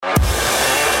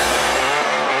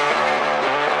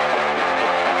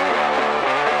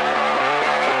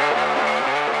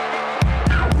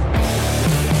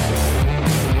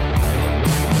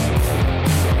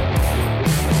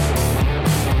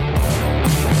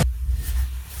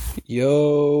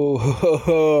Yo, ho,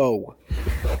 ho.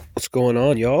 What's going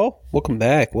on, y'all? Welcome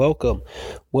back. Welcome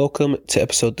to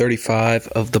episode 35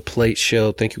 of the Plait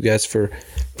Show. Thank you guys for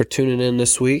tuning in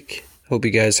this week. Hope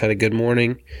you guys had a good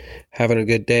morning, having a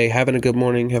good day, having a good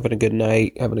morning, having a good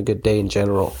night, having a good day in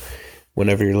general,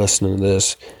 whenever you're listening to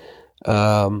this.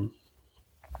 Have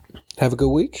a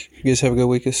good week. You guys have a good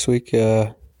week this week?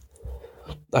 I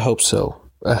hope so.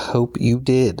 I hope you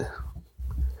did.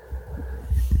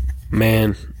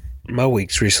 Man, my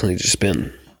week's recently they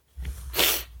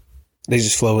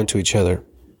just flow into each other.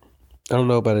 I don't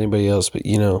know about anybody else, but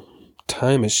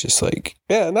time is just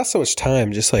not so much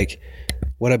time, just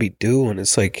what I be doing.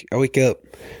 It's like I wake up,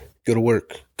 go to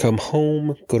work, come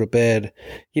home, go to bed.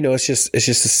 It's just the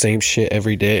same shit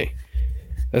every day.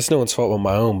 That's no one's fault but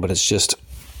my own, but it's just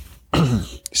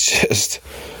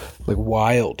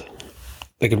wild.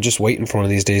 I'm just waiting for one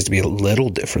of these days to be a little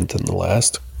different than the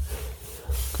last.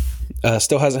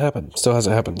 Still hasn't happened. So, what's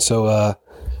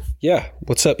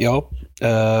up, y'all?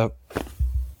 I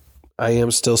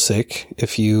am still sick,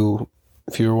 if you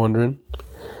were wondering.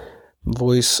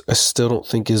 Voice, I still don't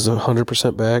think is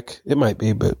 100% back. It might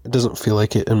be, but it doesn't feel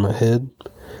like it in my head.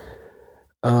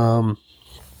 But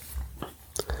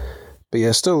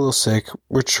yeah, still a little sick.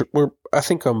 I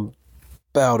think I'm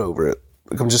about over it.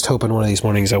 I'm just hoping one of these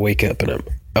mornings I wake up and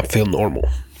I feel normal.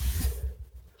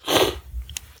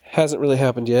 Hasn't really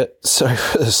happened yet. Sorry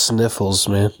for the sniffles,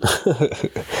 man.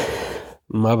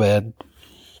 My bad.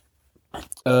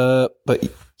 But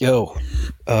like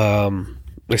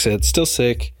I said, still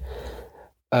sick.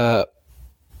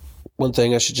 One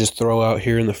thing I should just throw out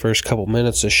here in the first couple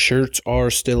minutes, the shirts are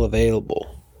still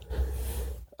available.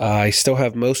 I still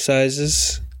have most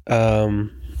sizes.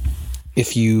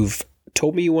 If you've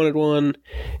told me you wanted one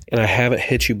and I haven't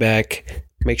hit you back,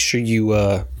 make sure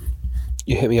you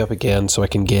hit me up again so I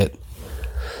can get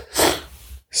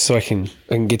you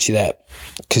that,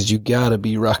 because you gotta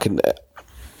be rocking that.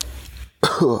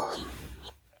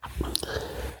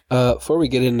 Before we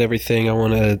get into everything, I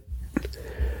want to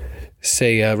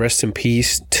say rest in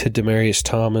peace to Demaryius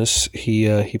Thomas.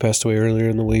 He passed away earlier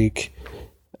in the week.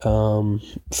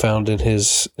 Found in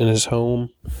his home.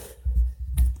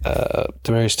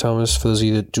 Demaryius Thomas, for those of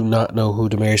you that do not know who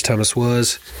Demaryius Thomas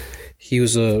was, he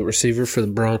was a receiver for the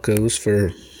Broncos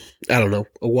for, a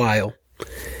while.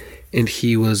 And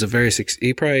he was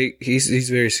he's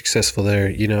very successful there.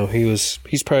 He's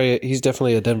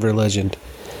definitely a Denver legend.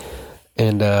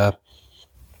 And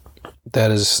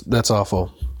that's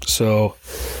awful. So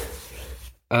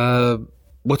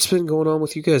what's been going on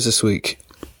with you guys this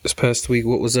past week?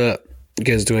 What was up? You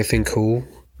guys do anything cool?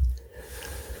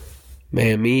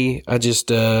 Man, me, I just,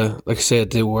 like I said,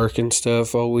 did work and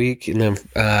stuff all week, and then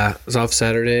was off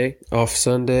Saturday, off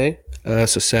Sunday.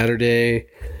 So Saturday,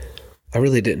 I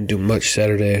really didn't do much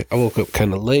Saturday. I woke up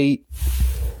kind of late.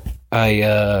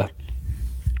 I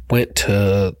went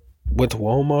to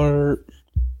Walmart.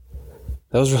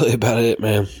 That was really about it,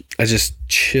 man. I just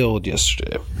chilled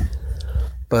yesterday.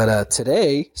 But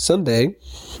today, Sunday,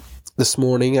 this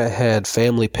morning, I had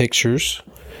family pictures.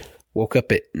 Woke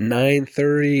up at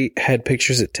 9:30, had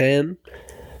pictures at 10.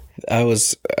 I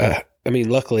was,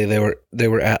 luckily they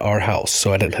were at our house,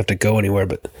 so I didn't have to go anywhere,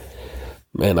 but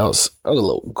man, I was a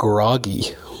little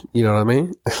groggy. You know what I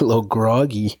mean? A little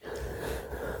groggy.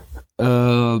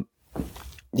 Yeah.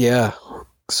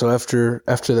 So after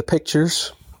the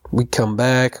pictures, we come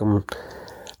back.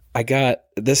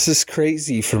 This is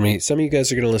crazy for me. Some of you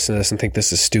guys are going to listen to this and think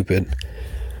this is stupid,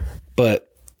 but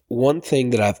one thing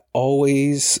that I've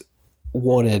always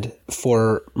wanted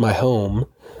for my home,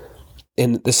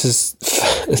 and this is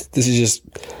just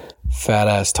fat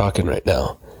ass talking right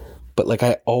now, but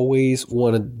I always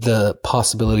wanted the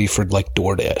possibility for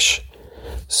DoorDash.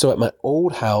 So at my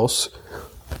old house,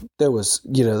 there was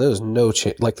no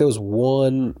chance. There was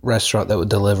one restaurant that would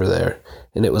deliver there,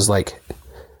 and it was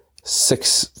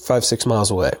 5-6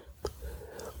 miles away.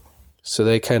 So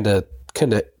they kind of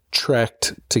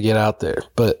trekked to get out there,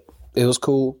 but it was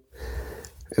cool.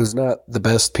 It was not the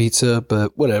best pizza,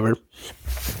 but whatever.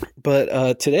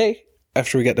 But today,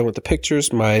 after we got done with the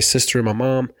pictures, my sister and my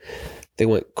mom, they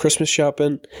went Christmas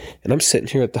shopping, and I'm sitting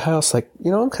here at the house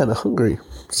I'm kind of hungry.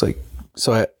 It's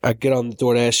so I get on the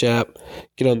DoorDash app,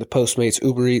 get on the Postmates,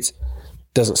 Uber Eats,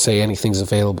 doesn't say anything's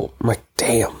available. I'm like,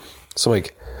 damn. So I'm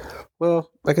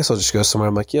well, I guess I'll just go somewhere.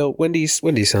 I'm yo, Wendy's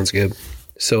sounds good.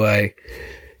 So I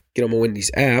get on my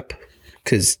Wendy's app,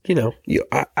 because,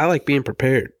 I like being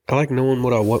prepared. I like knowing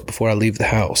what I want before I leave the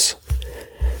house.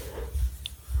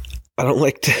 I don't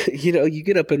like to, you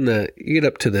get up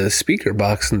to the speaker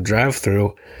box in the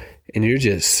drive-thru, and you're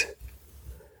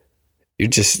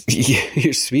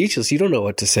you're speechless. You don't know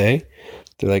what to say.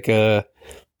 They're like, go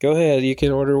ahead, you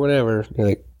can order whatever. You're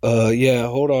like, yeah,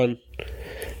 hold on.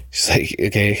 She's like,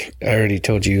 okay, I already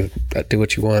told you, do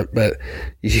what you want, but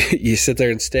you sit there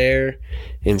and stare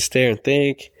and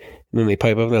think, and then they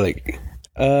pipe up and they're like,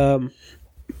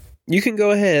 you can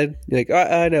go ahead. You're like,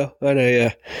 I know,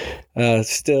 yeah.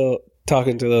 Still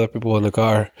talking to the other people in the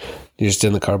car. You're just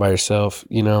in the car by yourself,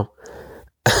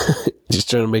 just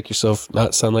trying to make yourself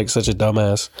not sound like such a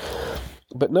dumbass.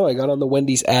 But no, I got on the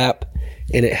Wendy's app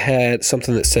and it had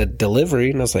something that said delivery,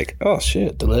 and I was like, oh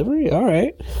shit, delivery? All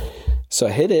right. So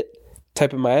I hit it,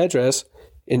 type in my address,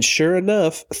 and sure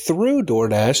enough, through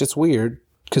DoorDash, it's weird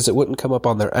because it wouldn't come up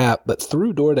on their app, but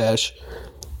through DoorDash,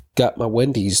 got my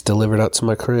Wendy's delivered out to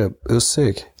my crib. It was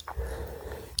sick.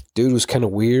 Dude was kind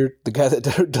of weird, the guy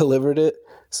that delivered it.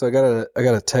 So I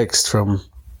got a text from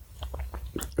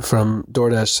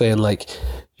DoorDash saying, like,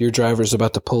 your driver's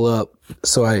about to pull up.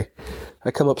 So I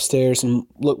come upstairs and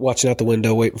watching out the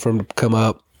window, waiting for him to come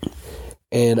up.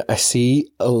 And I see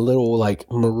a little, like,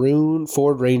 maroon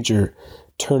Ford Ranger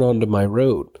turn onto my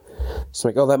road. So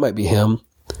I'm like, oh, that might be him.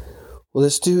 Well,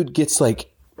 this dude gets,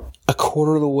 like, a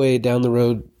quarter of the way down the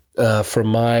road from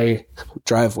my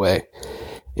driveway.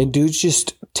 And dude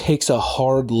just takes a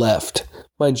hard left.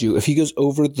 Mind you, if he goes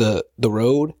over the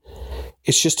road,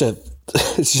 it's just a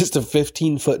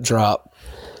 15-foot drop.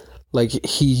 Like,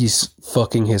 he's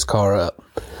fucking his car up.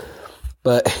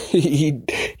 But he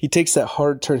takes that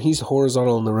hard turn. He's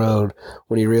horizontal on the road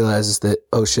when he realizes that,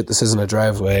 oh shit, this isn't a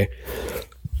driveway.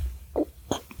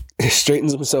 He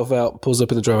straightens himself out, pulls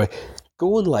up in the driveway,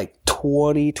 going like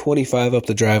 20, 25 up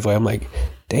the driveway. I'm like,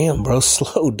 damn, bro,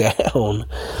 slow down.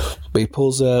 But he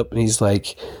pulls up and he's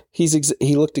like,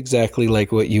 he looked exactly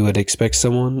like what you would expect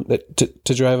someone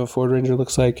to drive a Ford Ranger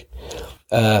looks like.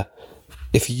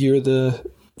 If you're the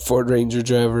Ford Ranger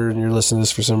driver and you're listening to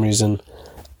this for some reason,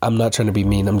 I'm not trying to be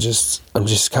mean. I'm just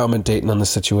commentating on the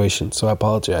situation, so I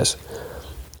apologize.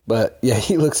 But yeah,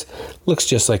 he looks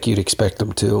just like you'd expect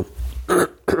him to.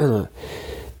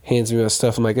 Hands me my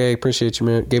stuff. I'm like, hey, appreciate you,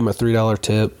 man. Gave him a $3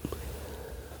 tip.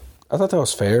 I thought that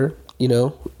was fair.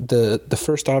 The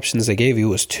first options they gave you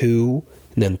was 2,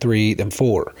 and then 3, then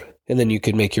 4, and then you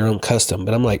could make your own custom.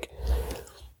 But I'm like,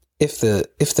 if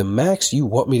the max you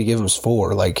want me to give him is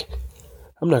 4, like,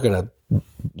 I'm not gonna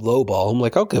lowball him.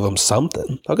 Like, I'll give him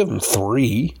something. I'll give him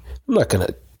 3. I'm not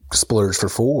gonna splurge for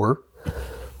 4.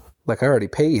 Like, I already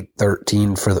paid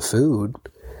 $13 for the food.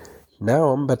 Now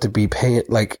I'm about to be paying.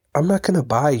 Like, I'm not gonna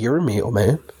buy your meal,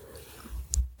 man.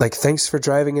 Like, thanks for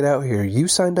driving it out here. You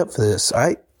signed up for this.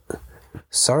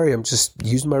 Sorry, I'm just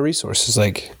using my resources.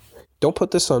 Like, don't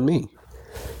put this on me.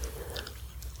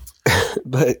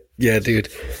 But yeah, dude,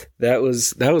 that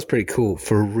was pretty cool,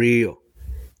 for real.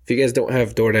 If you guys don't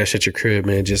have DoorDash at your crib,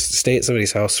 man, just stay at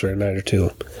somebody's house for a night or two.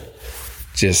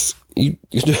 Just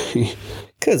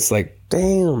because, like,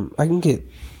 damn, I can get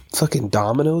fucking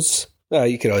Domino's.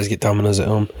 You could always get Domino's at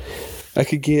home. I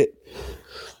could get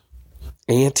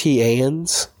Auntie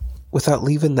Anne's without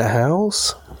leaving the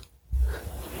house.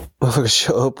 Motherfucker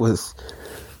show up with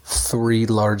 3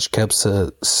 large cups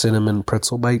of cinnamon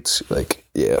pretzel bites. Like,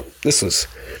 yeah, this was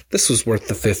worth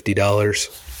the $50.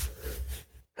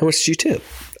 How much did you tip?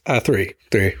 3.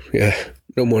 Yeah,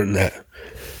 no more than that.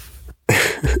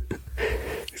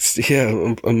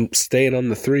 Yeah, I'm staying on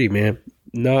the 3, man.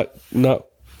 Not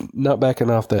backing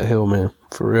off that hill, man.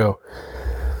 For real.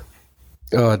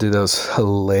 Oh, dude, that was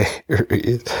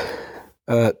hilarious.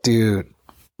 Dude,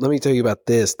 let me tell you about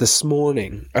this. This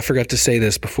morning, I forgot to say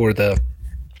this before the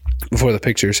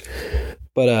pictures,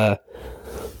 but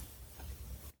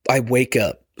I wake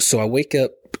up. So I wake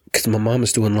up because my mom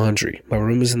is doing laundry. My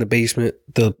room is in the basement.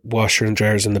 The washer and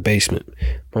dryer is in the basement.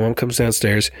 My mom comes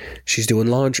downstairs. She's doing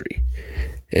laundry.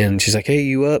 And she's like, hey,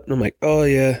 you up? And I'm like, oh,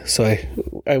 yeah. So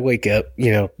I wake up,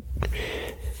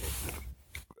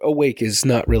 Awake is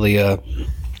not really you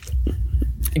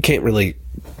can't really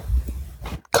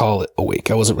call it awake.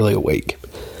 I wasn't really awake.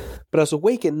 But I was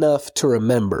awake enough to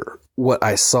remember what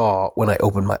I saw when I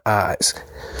opened my eyes.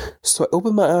 So I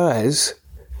opened my eyes,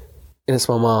 and it's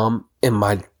my mom, and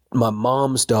my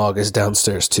mom's dog is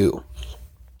downstairs too.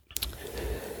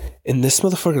 And this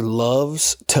motherfucker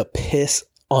loves to piss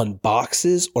on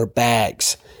boxes or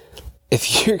bags.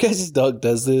 If your guys' dog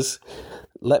does this,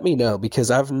 let me know, because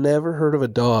I've never heard of a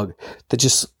dog that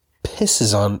just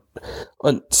pisses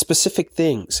on specific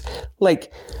things.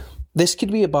 Like, this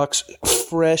could be a box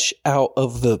fresh out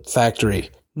of the factory.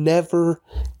 Never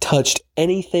touched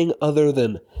anything other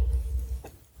than...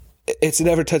 It's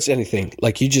never touched anything.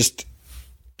 Like, you just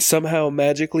somehow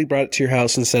magically brought it to your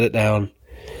house and set it down,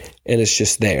 and it's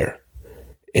just there.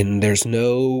 and there's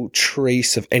no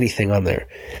trace of anything on there,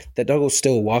 that dog will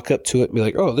still walk up to it and be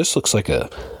like, oh, this looks like a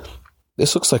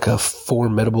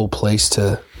formidable place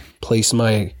to place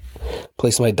my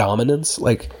dominance.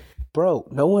 Like, bro,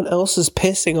 no one else is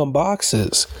pissing on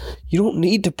boxes. You don't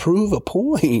need to prove a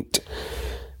point.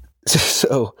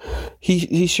 So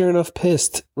he sure enough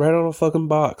pissed right on a fucking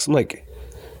box. I'm like,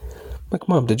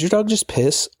 Mom, did your dog just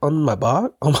piss on my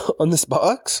box, on this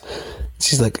box?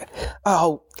 She's like,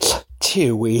 oh,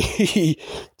 Chewy,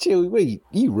 Chewy, wait,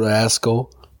 you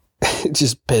rascal.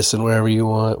 Just pissing wherever you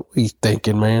want. What are you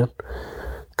thinking, man?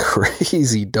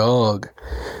 Crazy dog.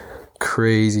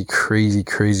 Crazy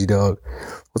dog.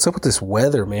 What's up with this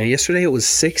weather, man? Yesterday it was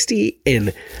 60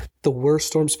 and the worst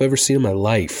storms I've ever seen in my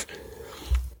life.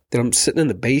 Then I'm sitting in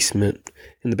the basement,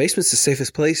 and the basement's the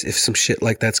safest place if some shit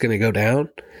like that's going to go down.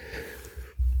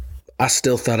 I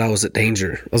still thought I was at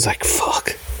danger. I was like,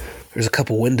 fuck, there's a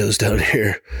couple windows down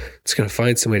here. It's going to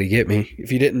find somebody to get me.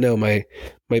 If you didn't know, my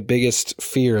biggest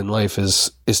fear in life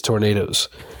is tornadoes.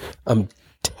 I'm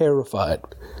terrified.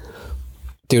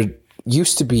 Dude,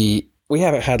 we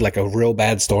haven't had like a real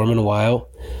bad storm in a while,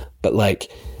 but like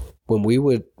when we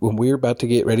were about to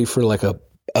get ready for like a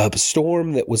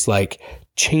storm that was like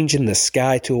changing the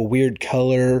sky to a weird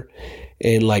color,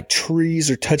 and like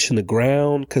trees are touching the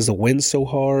ground because the wind's so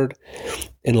hard,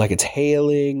 and like it's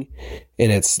hailing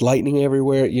and it's lightning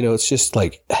everywhere. You know, it's just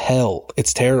like hell.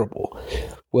 It's terrible.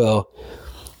 Well,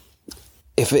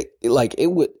 if it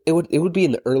would be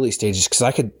in the early stages,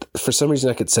 because for some reason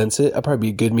I could sense it. I'd probably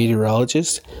be a good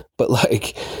meteorologist, but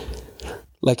like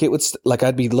it would, like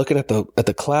I'd be looking at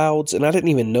the clouds and I didn't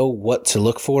even know what to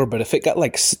look for. But if it got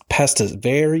like past a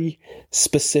very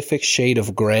specific shade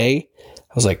of gray,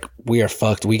 I was like, we are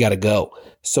fucked. We got to go.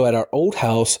 So at our old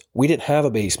house, we didn't have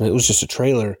a basement. It was just a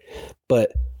trailer.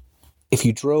 But if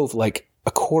you drove like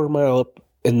a quarter mile up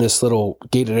in this little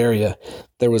gated area,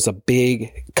 there was a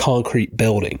big concrete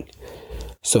building.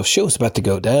 So if shit was about to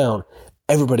go down,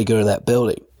 everybody go to that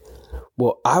building.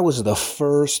 Well, I was the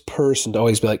first person to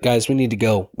always be like, guys, we need to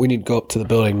go. We need to go up to the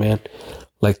building, man.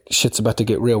 Like, shit's about to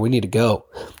get real. We need to go.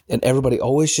 And everybody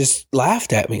always just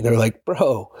laughed at me. They're like,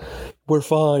 bro, we're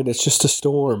fine. It's just a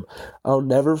storm. I'll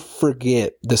never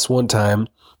forget this one time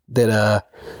that,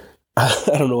 I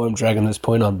don't know why I'm dragging this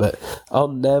point on, but I'll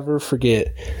never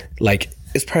forget, like,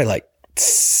 it's probably like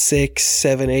 6,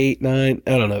 7, 8, 9.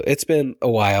 I don't know. It's been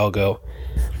a while ago.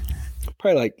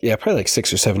 Probably like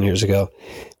 6 or 7 years ago.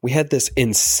 We had this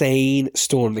insane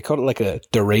storm. They called it like a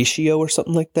derecho or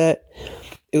something like that.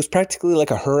 It was practically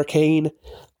like a hurricane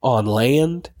on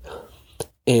land.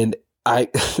 And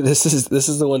this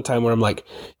is the one time where I'm like,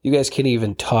 you guys can't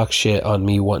even talk shit on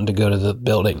me wanting to go to the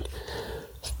building.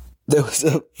 There was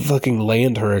a fucking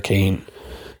land hurricane.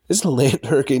 Isn't a land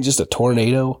hurricane just a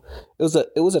tornado? It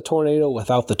was a tornado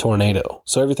without the tornado.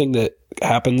 So everything that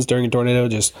happens during a tornado,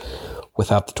 just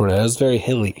without the tornado. It was very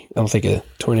hilly. I don't think a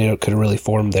tornado could have really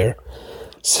formed there.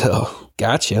 So,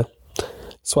 gotcha.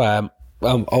 That's why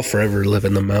I'll forever live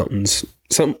in the mountains.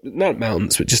 Some, not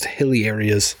mountains, but just hilly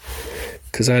areas.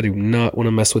 Because I do not want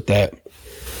to mess with that.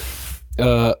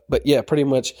 But yeah, pretty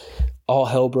much all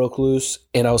hell broke loose.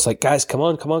 And I was like, guys, come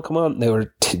on. They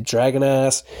were dragging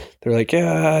ass. They're like,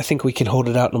 yeah, I think we can hold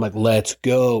it out. And I'm like, let's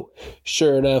go.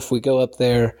 Sure enough, we go up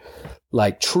there.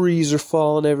 Like, trees are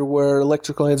falling everywhere.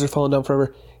 Electrical lines are falling down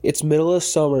forever. It's middle of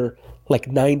summer, like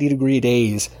 90-degree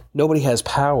days. Nobody has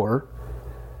power.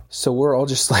 So we're all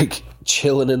just, like,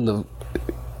 chilling in the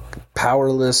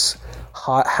powerless,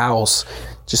 hot house.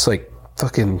 Just, like,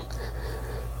 fucking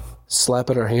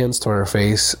slapping our hands to our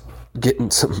face,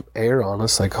 getting some air on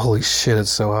us. Like, holy shit,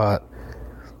 it's so hot.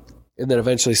 And then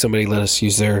eventually somebody let us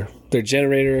use their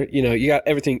generator. You know, you got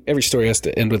everything. Every story has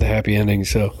to end with a happy ending.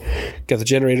 So got the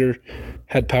generator,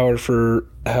 had power for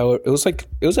it was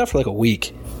out for like a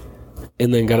week,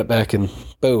 and then got it back and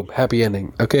boom, happy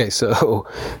ending. Okay. So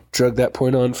drug that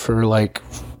point on for like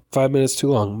 5 minutes too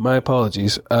long. My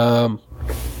apologies.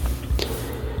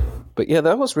 But yeah,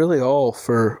 that was really all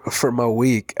for my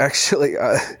week. Actually,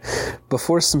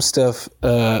 before some stuff,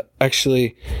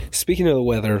 actually, speaking of the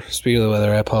weather,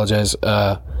 I apologize.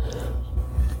 For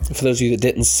those of you that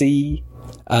didn't see,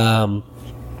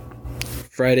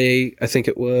 Friday, I think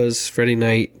it was Friday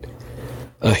night,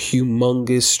 a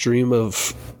humongous stream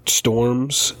of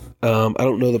storms. I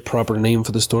don't know the proper name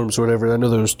for the storms or whatever. I know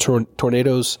there was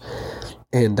tornadoes,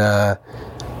 and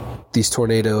these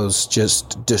tornadoes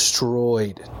just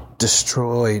destroyed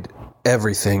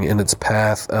everything in its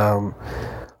path, all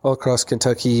across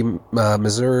Kentucky,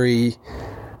 Missouri,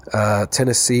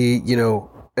 Tennessee, you know,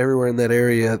 everywhere in that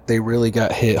area. They really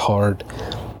got hit hard,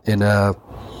 and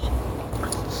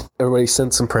everybody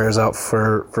send some prayers out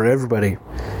for everybody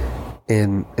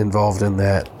involved in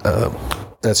that.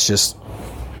 That's just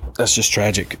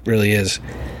tragic. It really is.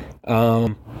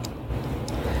 But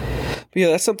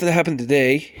yeah, that's something that happened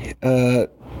today.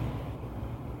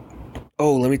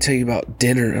 Let me tell you about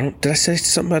dinner. Did I say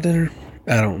something about dinner?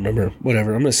 I don't remember.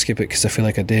 Whatever. I'm going to skip it because I feel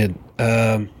like I did.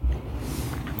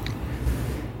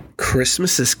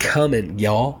 Christmas is coming,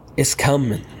 y'all. It's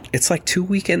coming. It's like 2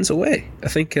 weekends away. I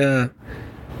think, yeah.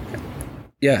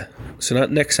 So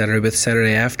not next Saturday, but the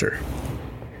Saturday after.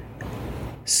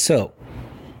 So,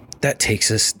 that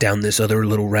takes us down this other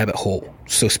little rabbit hole.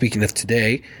 So speaking of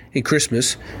today, in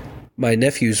Christmas, my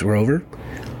nephews were over.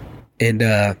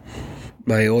 And,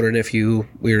 my older nephew,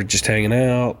 we were just hanging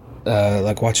out,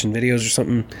 like watching videos or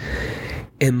something.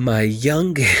 And my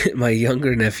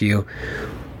younger nephew,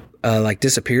 like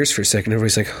disappears for a second.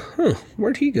 Everybody's like,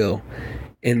 where'd he go?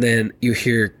 And then you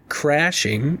hear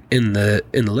crashing in the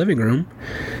living room.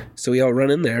 So we all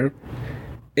run in there.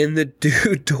 And the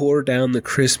dude tore down the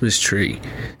Christmas tree.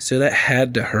 So that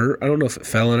had to hurt. I don't know if it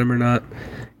fell on him or not.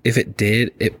 If it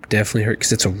did, it definitely hurt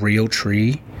because it's a real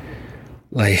tree.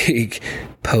 Like,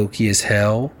 pokey as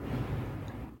hell.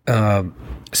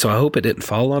 So I hope it didn't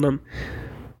fall on him.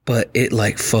 But it,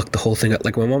 like, fucked the whole thing up.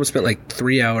 Like, my mom spent, like,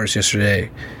 3 hours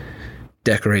yesterday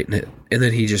decorating it. And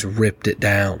then he just ripped it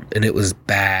down. And it was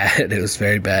bad. It was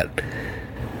very bad.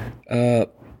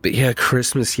 But yeah,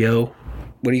 Christmas, yo.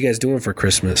 What are you guys doing for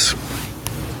Christmas?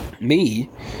 Me,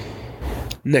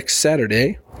 next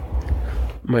Saturday,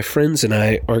 my friends and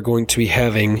I are going to be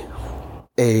having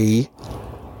a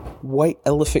white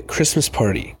elephant Christmas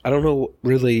party. I don't know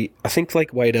really. I think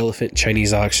like white elephant,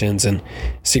 Chinese auctions, and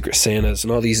Secret Santas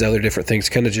and all these other different things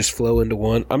kind of just flow into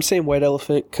one. I'm saying white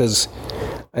elephant because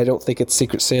I don't think it's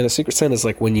Secret Santa. Secret Santa is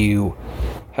like when you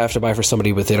have to buy for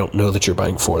somebody but they don't know that you're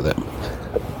buying for them.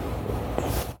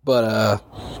 But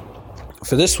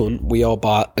for this one, we all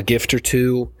bought a gift or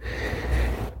two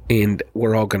and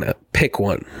we're all gonna pick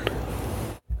one.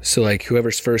 So, like,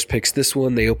 whoever's first picks this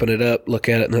one, they open it up, look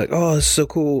at it, and they're like, oh, this is so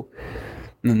cool.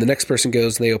 And then the next person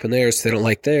goes and they open theirs. If they don't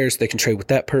like theirs, they can trade with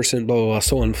that person, blah, blah, blah,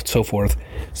 so on and so forth.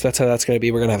 So that's how that's going to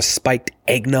be. We're going to have spiked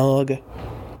eggnog.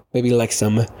 Maybe like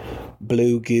some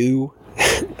blue goo.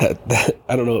 I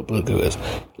don't know what blue goo is.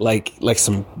 Like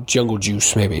some jungle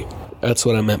juice, maybe. That's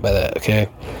what I meant by that, okay?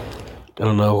 I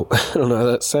don't know how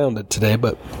that sounded today,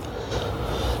 but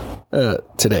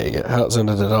today, how it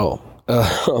sounded at all.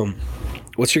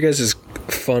 What's your guys'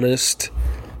 funnest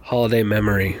holiday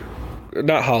memory?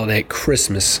 Not holiday,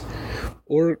 Christmas.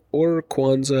 Or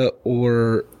Kwanzaa,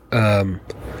 or,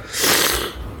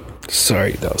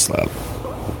 sorry, that was loud.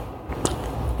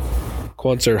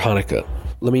 Kwanzaa or Hanukkah.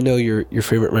 Let me know your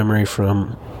favorite memory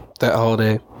from that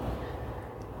holiday.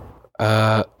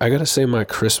 I gotta say my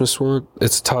Christmas one,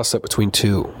 it's a toss-up between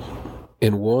two.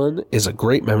 And one is a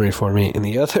great memory for me, and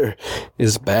the other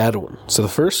is a bad one. So the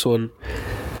first one,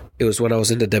 it was when I was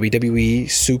into WWE,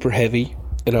 super heavy,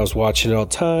 and I was watching it all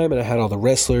the time, and I had all the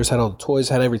wrestlers, had all the toys,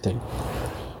 had everything.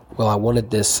 Well, I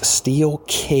wanted this steel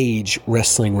cage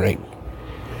wrestling ring.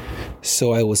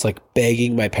 So I was like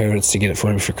begging my parents to get it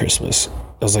for me for Christmas.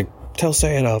 I was like, tell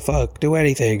Santa, fuck, do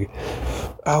anything.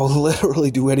 I'll literally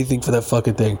do anything for that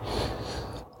fucking thing.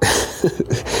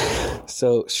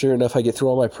 So sure enough, I get through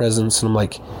all my presents, and I'm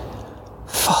like,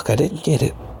 fuck, I didn't get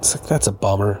it. It's like, that's a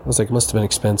bummer. I was like, it must have been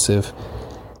expensive.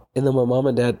 And then my mom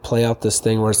and dad play out this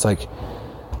thing where it's like,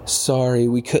 sorry,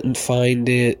 we couldn't find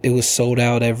it. It was sold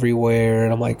out everywhere.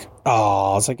 And I'm like,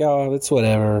 oh, it's like, oh, it's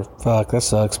whatever. Fuck, that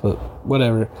sucks, but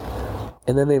whatever.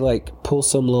 And then they like pull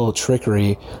some little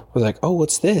trickery. We're like, oh,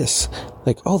 what's this?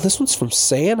 Like, oh, this one's from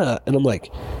Santa. And I'm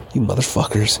like, you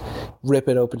motherfuckers. Rip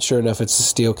it open. Sure enough, it's a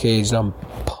steel cage. And I'm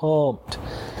pumped.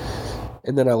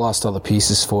 And then I lost all the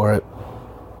pieces for it.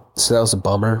 So that was a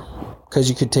bummer. Because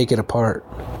you could take it apart.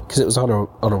 Because it was on a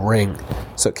ring.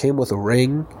 So it came with a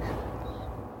ring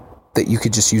that you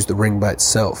could just use the ring by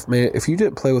itself. Man, if you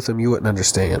didn't play with them, you wouldn't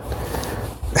understand.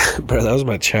 Bro, that was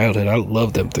my childhood. I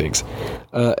love them things.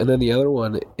 And then the other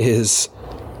one is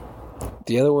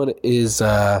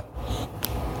I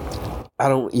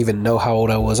don't even know how old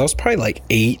I was. I was probably like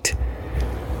 8.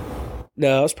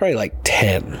 No, I was probably like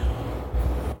 10.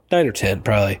 9 or 10,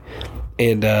 probably.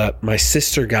 And my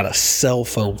sister got a cell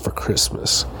phone for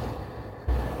Christmas.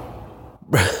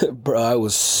 Bro, I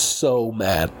was so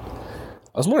mad.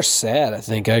 I was more sad, I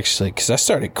think, actually, because I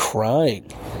started crying.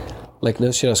 Like,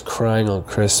 no shit, I was crying on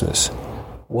Christmas.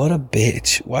 What a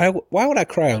bitch. Why would I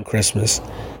cry on Christmas?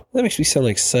 That makes me sound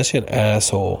like such an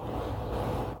asshole.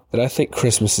 That I think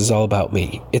Christmas is all about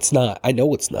me. It's not. I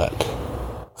know it's not.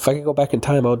 If I could go back in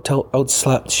time, I would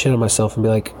slap the shit on myself and be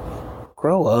like,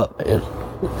 grow up, man.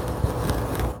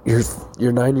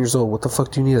 You're 9 years old. What the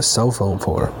fuck do you need a cell phone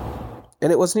for?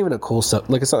 And it wasn't even a cool cell.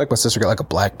 Like, it's not like my sister got like a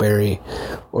BlackBerry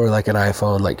or like an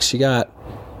iPhone. Like, she got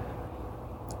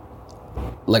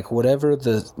like whatever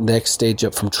the next stage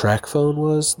up from track phone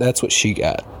was. That's what she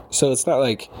got. So it's not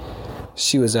like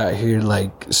she was out here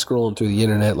like scrolling through the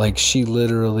internet. Like, she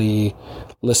literally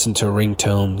listened to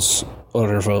ringtones on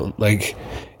her phone. Like,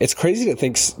 it's crazy to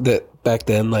think that back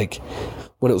then, like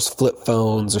when it was flip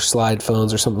phones or slide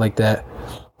phones or something like that,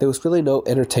 there was really no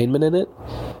entertainment in it.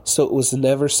 So it was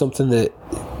never something that,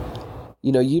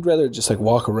 you know, you'd rather just like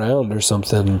walk around or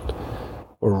something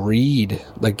or read,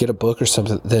 like get a book or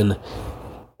something, than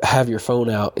have your phone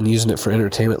out and using it for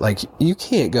entertainment. Like, you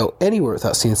can't go anywhere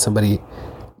without seeing somebody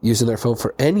using their phone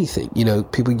for anything. You know,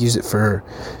 people use it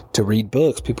to read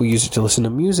books. People use it to listen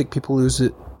to music. People use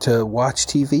it to watch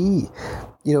TV.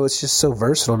 You know, it's just so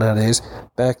versatile nowadays.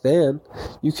 Back then,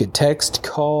 you could text,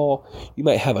 call. You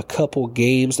might have a couple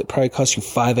games that probably cost you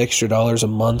 $5 extra a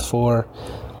month for,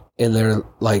 and they're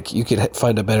like, you could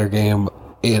find a better game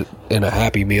in a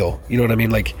Happy Meal. You know what I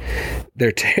mean? Like,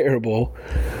 they're terrible.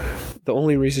 The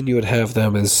only reason you would have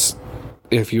them is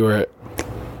if you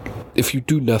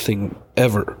do nothing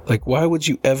ever. Like, why would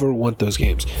you ever want those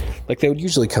games? Like, they would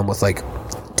usually come with like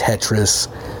Tetris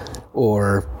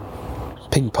or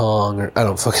ping pong, or I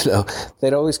don't fucking know.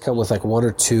 They'd always come with like one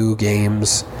or two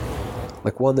games,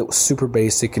 like one that was super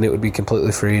basic and it would be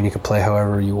completely free and you could play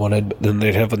however you wanted. But then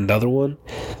they'd have another one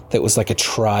that was like a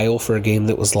trial for a game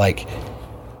that was like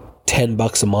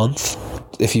 $10 a month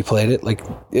if you played it. Like,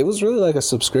 it was really like a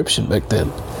subscription back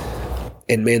then.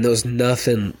 And man, there was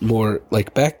nothing more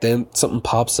like back then. Something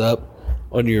pops up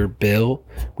on your bill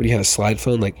when you have a slide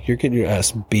phone, like, you're getting your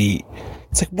ass beat.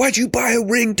 It's like, why'd you buy a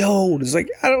ringtone? It's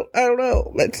like, I don't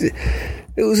know.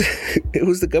 It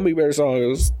was the Gummy Bear song. It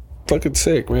was fucking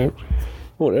sick, man. I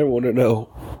want everyone to know.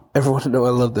 Everyone to know I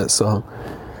love that song.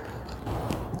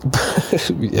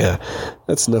 Yeah,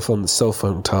 that's enough on the cell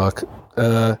phone talk.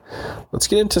 Let's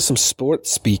get into some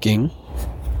sports speaking.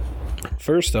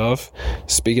 First off,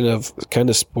 speaking of kind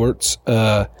of sports,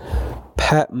 Pat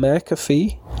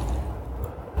McAfee,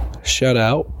 shout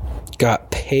out,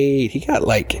 got paid. He got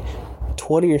like $20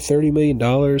 or $30 million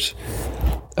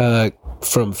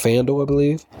from FanDuel, I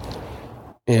believe.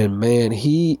 And man,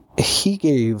 he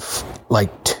gave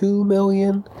like $2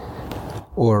 million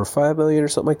or $5 million or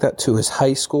something like that to his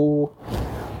high school.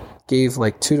 Gave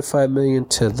like $2 to $5 million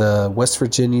to the West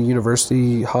Virginia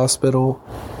University Hospital.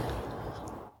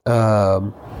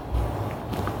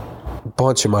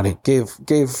 Bunch of money.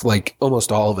 Gave like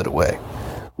almost all of it away,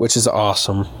 which is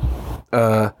awesome.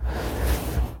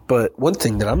 But one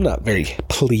thing that I'm not very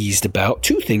pleased about,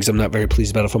 two things I'm not very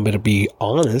pleased about if I'm going to be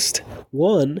honest.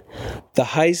 One, the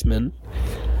Heisman.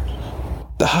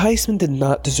 The Heisman did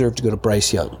not deserve to go to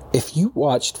Bryce Young. If you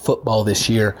watched football this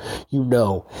year, you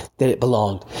know that it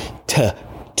belonged to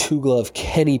two-glove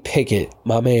Kenny Pickett,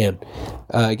 my man.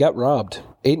 He got robbed.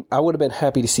 I would have been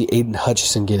happy to see Aiden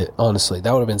Hutchinson get it, honestly.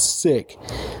 That would have been sick.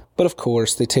 But of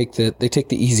course, they take the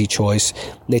easy choice.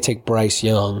 And they take Bryce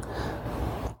Young.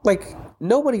 Like,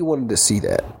 nobody wanted to see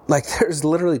that. Like, there's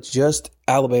literally just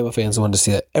Alabama fans who wanted to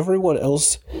see that. Everyone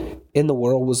else in the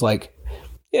world was like,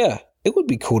 yeah, it would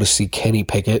be cool to see Kenny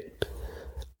Pickett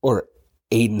or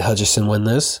Aiden Hutchinson win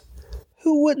this.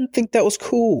 Who wouldn't think that was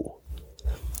cool?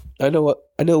 I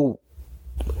know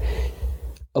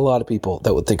a lot of people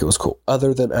that would think it was cool,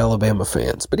 other than Alabama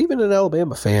fans. But even an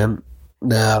Alabama fan,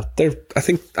 nah,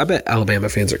 I bet Alabama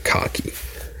fans are cocky.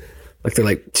 Like, they're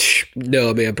like,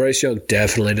 no, man, Bryce Young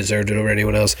definitely deserved it over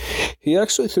anyone else. He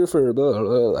actually threw for,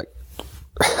 like,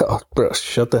 oh, bro,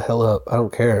 shut the hell up. I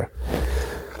don't care.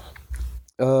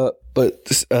 But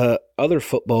this, other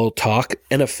football talk,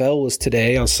 NFL was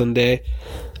today on Sunday.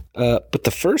 But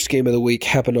the first game of the week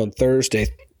happened on Thursday.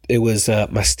 It was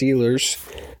my Steelers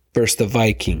versus the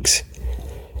Vikings.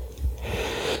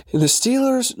 And the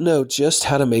Steelers know just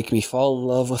how to make me fall in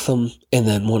love with them and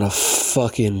then want to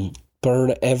fucking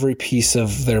burn every piece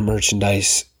of their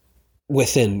merchandise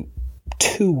within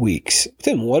 2 weeks.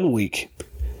 Within 1 week.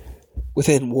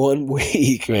 Within 1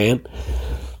 week, man.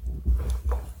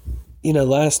 You know,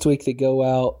 last week they go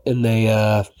out and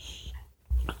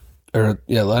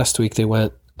last week they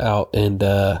went out and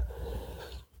they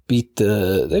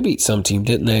beat some team,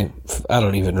 didn't they? I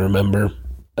don't even remember.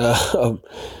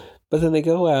 But then they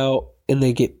go out and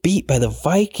they get beat by the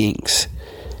Vikings.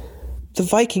 The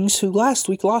Vikings, who last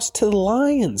week lost to the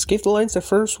Lions, gave the Lions their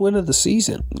first win of the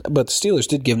season. But the Steelers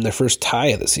did give them their first tie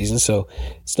of the season, so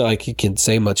it's not like you can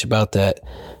say much about that.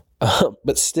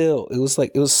 But still, it was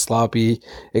sloppy.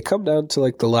 It come down to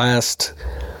like the last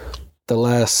the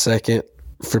last second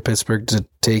for Pittsburgh to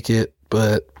take it,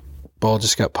 but ball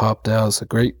just got popped out. It's a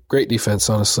great defense,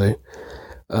 honestly.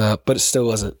 But it still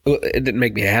wasn't. It didn't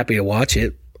make me happy to watch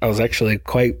it. I was actually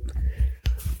quite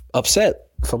upset,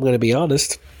 if I'm going to be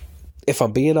honest. If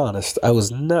I'm being honest, I was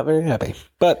not very happy.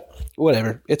 But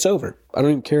whatever, it's over. I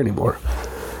don't even care anymore.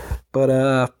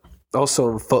 But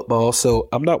also in football, so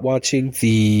I'm not watching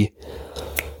the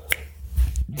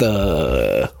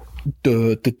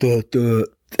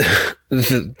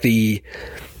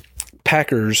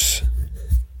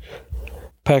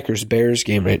Packers Bears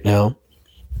game right now.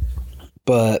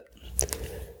 But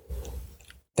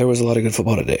there was a lot of good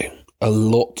football today. A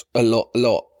lot.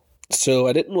 So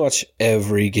I didn't watch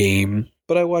every game,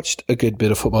 but I watched a good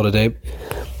bit of football today.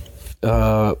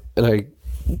 And I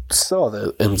saw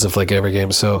the ends of like every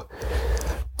game. So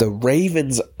the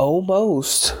Ravens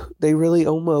they really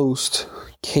almost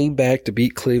came back to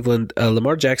beat Cleveland.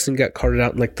 Lamar Jackson got carted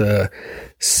out in like the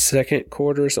second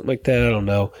quarter or something like that. I don't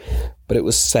know. But it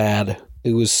was sad.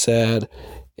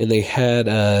 And they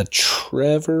had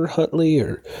Trevor Huntley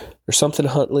or something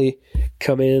Huntley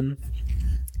come in,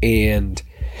 and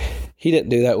he didn't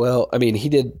do that well. I mean, he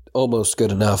did almost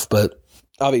good enough, but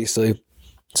obviously,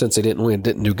 since they didn't win,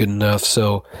 didn't do good enough.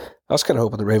 So I was kind of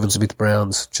hoping the Ravens would beat the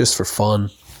Browns just for fun.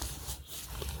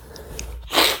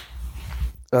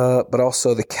 But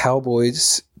also the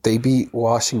Cowboys, they beat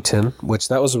Washington, which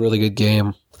that was a really good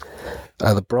game.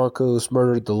 The Broncos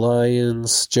murdered the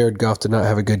Lions. Jared Goff did not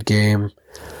have a good game.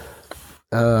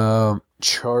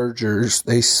 Chargers,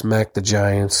 they smacked the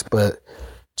Giants, but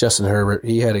Justin Herbert,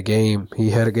 he had a game.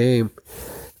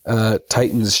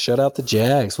 Titans shut out the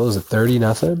Jags. What was it,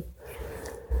 30-0?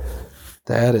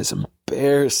 That is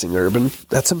embarrassing, Urban.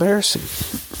 That's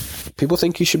embarrassing. People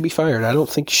think you should be fired. I don't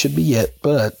think you should be yet,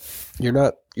 but you're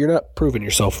not proving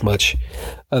yourself much.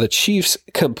 The Chiefs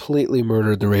completely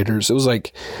murdered the Raiders. It was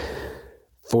like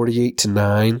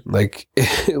 48-9. Like,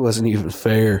 it wasn't even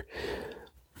fair.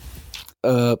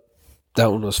 That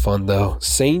one was fun, though.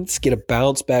 Saints get a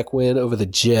bounce-back win over the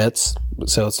Jets.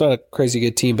 So it's not a crazy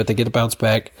good team, but they get a bounce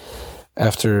back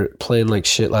after playing like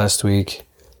shit last week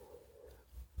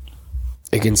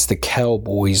against the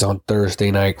Cowboys on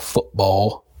Thursday Night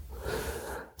Football.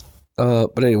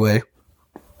 But anyway,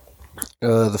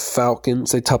 the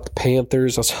Falcons, they topped the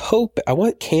Panthers. I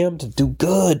want Cam to do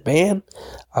good, man.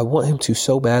 I want him to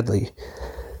so badly.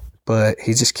 But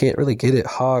he just can't really get it.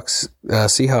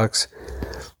 Seahawks,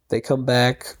 they come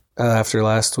back after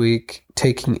last week,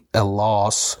 taking a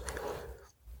loss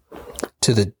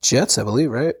to the Jets, I believe,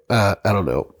 right? I don't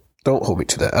know. Don't hold me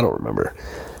to that. I don't remember.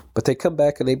 But they come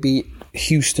back and they beat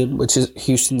Houston,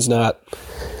 Houston's not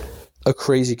a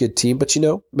crazy good team, but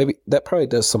maybe that probably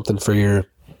does something for your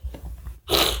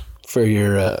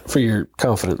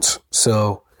confidence.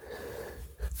 So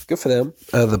good for them.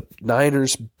 The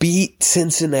Niners beat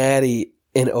Cincinnati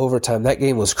in overtime. That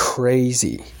game was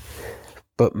crazy.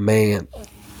 But man,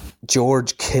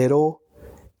 George Kittle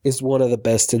is one of the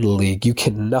best in the league. You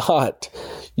cannot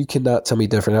tell me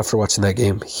different after watching that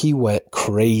game. He went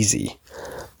crazy,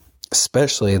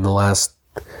 especially in the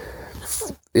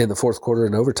fourth quarter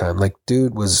and overtime. Like,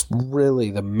 dude was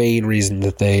really the main reason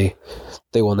that they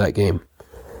won that game.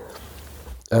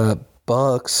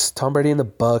 Bucks, Tom Brady and the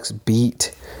Bucks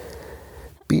beat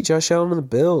Josh Allen and the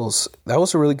Bills. That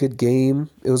was a really good game.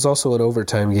 It was also an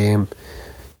overtime game.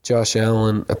 Josh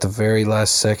Allen at the very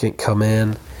last second come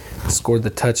in, scored the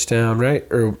touchdown, right?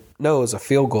 Or no, it was a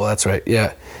field goal. That's right.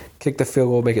 Yeah. Kick the field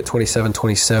goal, make it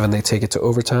 27-27. They take it to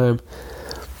overtime.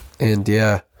 And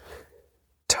yeah,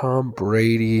 Tom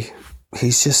Brady,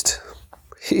 he's just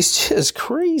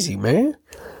crazy, man.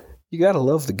 You got to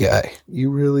love the guy. You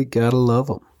really got to love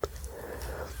him.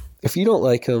 If you don't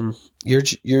like him, you're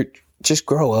just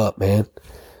grow up, man.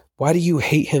 Why do you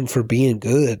hate him for being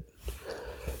good?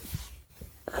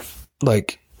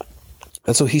 Like,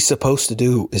 that's what he's supposed to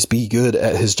do, is be good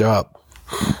at his job.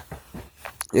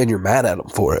 And you're mad at him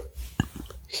for it.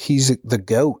 He's the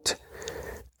GOAT.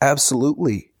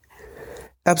 Absolutely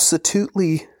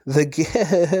the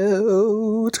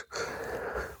GOAT.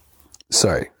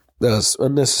 Sorry, that was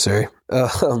unnecessary.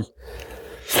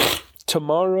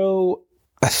 Tomorrow,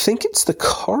 I think it's the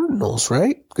Cardinals,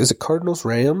 right? Is it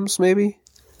Cardinals-Rams, maybe?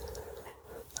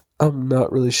 I'm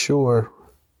not really sure.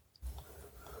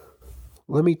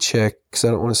 Let me check, because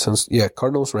I don't want to sound... Yeah,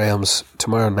 Cardinals-Rams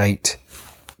tomorrow night.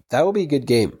 That will be a good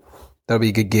game. That'll be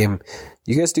a good game.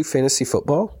 You guys do fantasy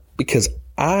football? Because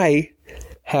I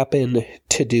happen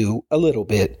to do a little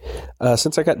bit.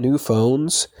 Since I got new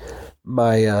phones,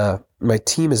 my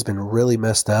team has been really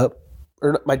messed up.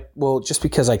 or not just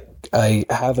because I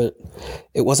haven't,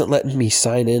 it wasn't letting me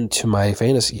sign in to my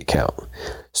fantasy account.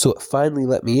 So it finally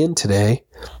let me in today,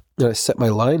 and I set my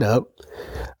lineup.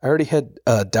 I already had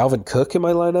Dalvin Cook in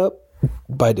my lineup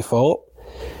by default.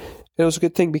 And it was a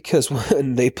good thing because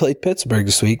when they played Pittsburgh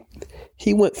this week,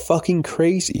 he went fucking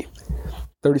crazy.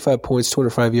 35 points,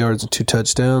 205 yards, and 2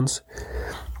 touchdowns.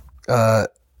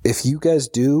 If you guys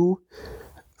do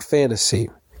fantasy,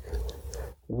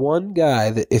 one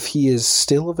guy that if he is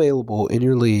still available in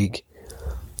your league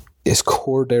is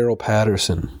Cordero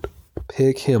Patterson.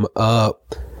 Pick him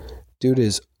up. Dude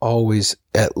is always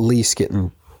at least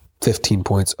getting 15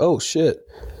 points. Oh, shit.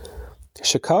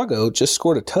 Chicago just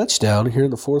scored a touchdown here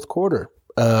in the fourth quarter.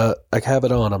 I have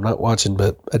it on. I'm not watching,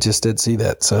 but I just did see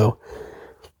that. So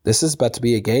this is about to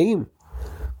be a game.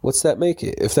 What's that make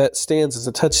it? If that stands as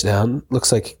a touchdown, looks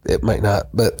like it might not.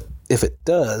 But if it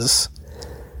does,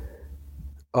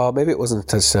 maybe it wasn't a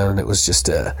touchdown and it was just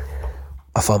a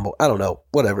fumble. I don't know.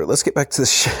 Whatever. Let's get back to the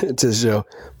show.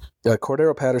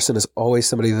 Cordero Patterson is always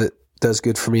somebody that does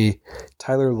good for me.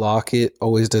 Tyler Lockett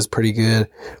always does pretty good.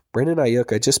 Brandon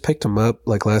Ayuk, I just picked him up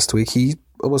like last week. He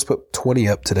almost put 20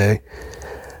 up today.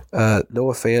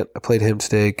 Noah Fant, I played him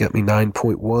today, got me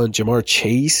 9.1. Jamar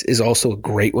Chase is also a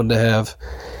great one to have.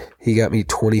 He got me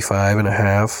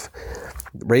 25.5.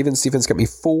 Ravens defense got me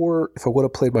 4. If I would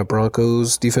have played my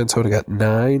Broncos defense, I would have got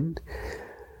 9.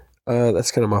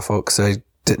 That's kind of my fault because I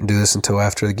didn't do this until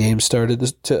after the game started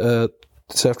this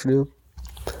afternoon.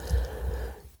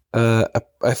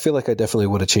 I feel like I definitely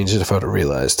would have changed it if I would have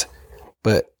realized.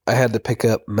 But I had to pick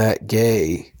up Matt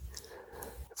Gay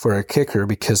for a kicker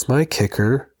because my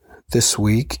kicker this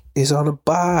week is on a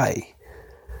bye.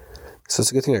 So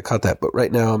it's a good thing I caught that. But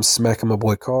right now I'm smacking my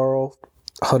boy Carl,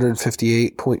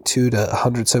 158.2 to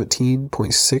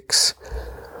 117.6.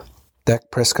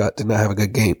 Dak Prescott did not have a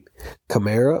good game.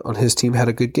 Kamara on his team had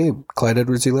a good game. Clyde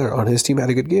Edwards-Helaire on his team had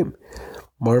a good game.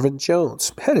 Marvin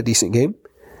Jones had a decent game.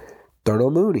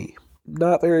 Darnell Mooney,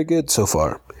 not very good so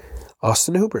far.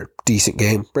 Austin Hooper, decent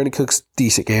game. Brandon Cooks,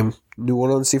 decent game. New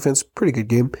Orleans defense, pretty good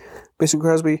game. Mason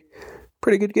Crosby,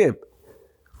 pretty good game.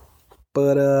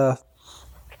 But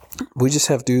we just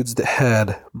have dudes that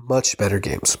had much better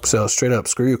games. So straight up,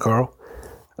 screw you, Carl.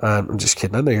 I'm just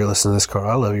kidding. I know you're listening to this, Carl.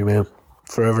 I love you, man.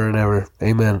 Forever and ever.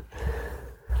 Amen.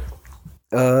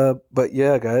 But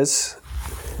yeah, guys.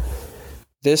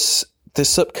 This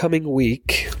upcoming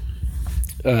week,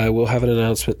 we'll have an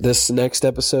announcement. This next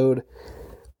episode,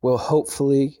 we'll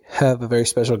hopefully have a very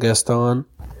special guest on.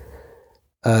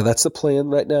 That's the plan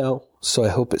right now, so I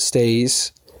hope it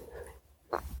stays.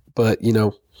 But,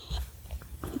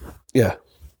 yeah,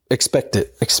 expect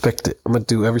it. I'm going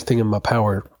to do everything in my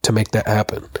power to make that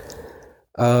happen.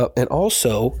 And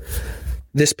also,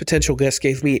 this potential guest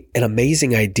gave me an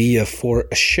amazing idea for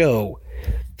a show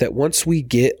that once we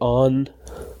get on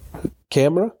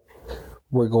camera,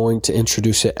 we're going to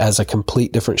introduce it as a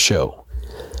complete different show.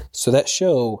 So that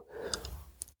show,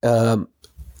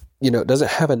 it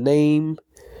doesn't have a name.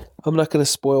 I'm not going to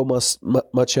spoil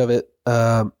much of it.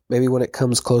 Maybe when it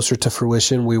comes closer to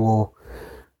fruition,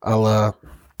 I'll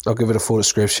give it a full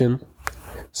description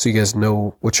so you guys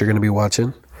know what you're going to be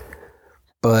watching.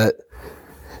 But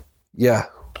yeah,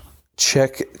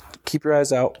 keep your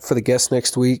eyes out for the guest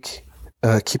next week.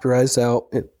 Keep your eyes out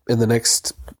in the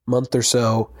next month or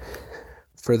so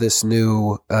for this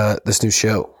new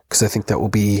show, because I think that will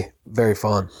be very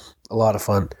fun, a lot of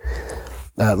fun.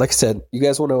 Like I said, you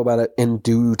guys will know about it in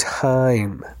due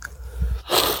time.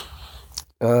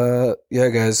 Yeah,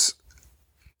 guys,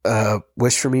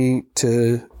 wish for me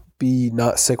to be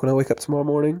not sick when I wake up tomorrow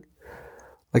morning.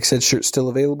 Like I said, shirt's still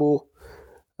available.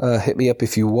 Hit me up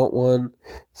if you want one.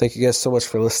 Thank you guys so much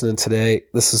for listening today.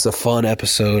 This is a fun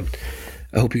episode.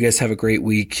 I hope you guys have a great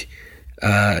week.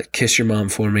 Kiss your mom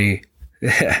for me.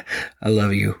 I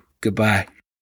love you. Goodbye.